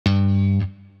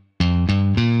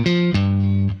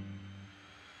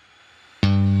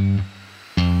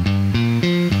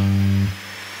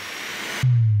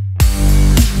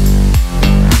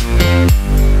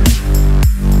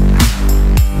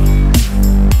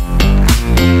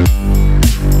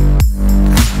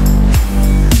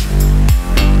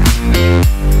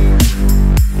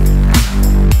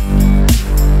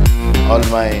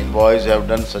have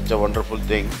done such a wonderful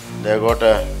thing. They have got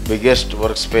a biggest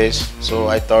workspace, so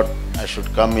I thought I should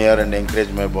come here and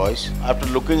encourage my boys. After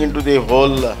looking into the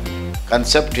whole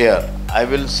concept here, I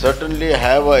will certainly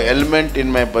have an element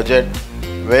in my budget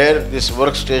where these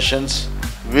workstations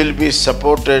will be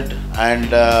supported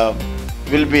and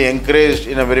will be encouraged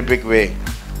in a very big way.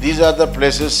 These are the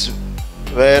places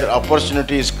where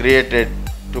opportunity is created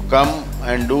to come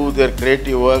and do their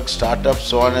creative work, startups,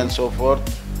 so on and so forth.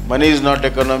 Money is not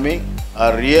economy.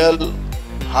 A real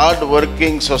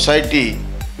hard-working society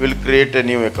will create a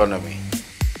new economy.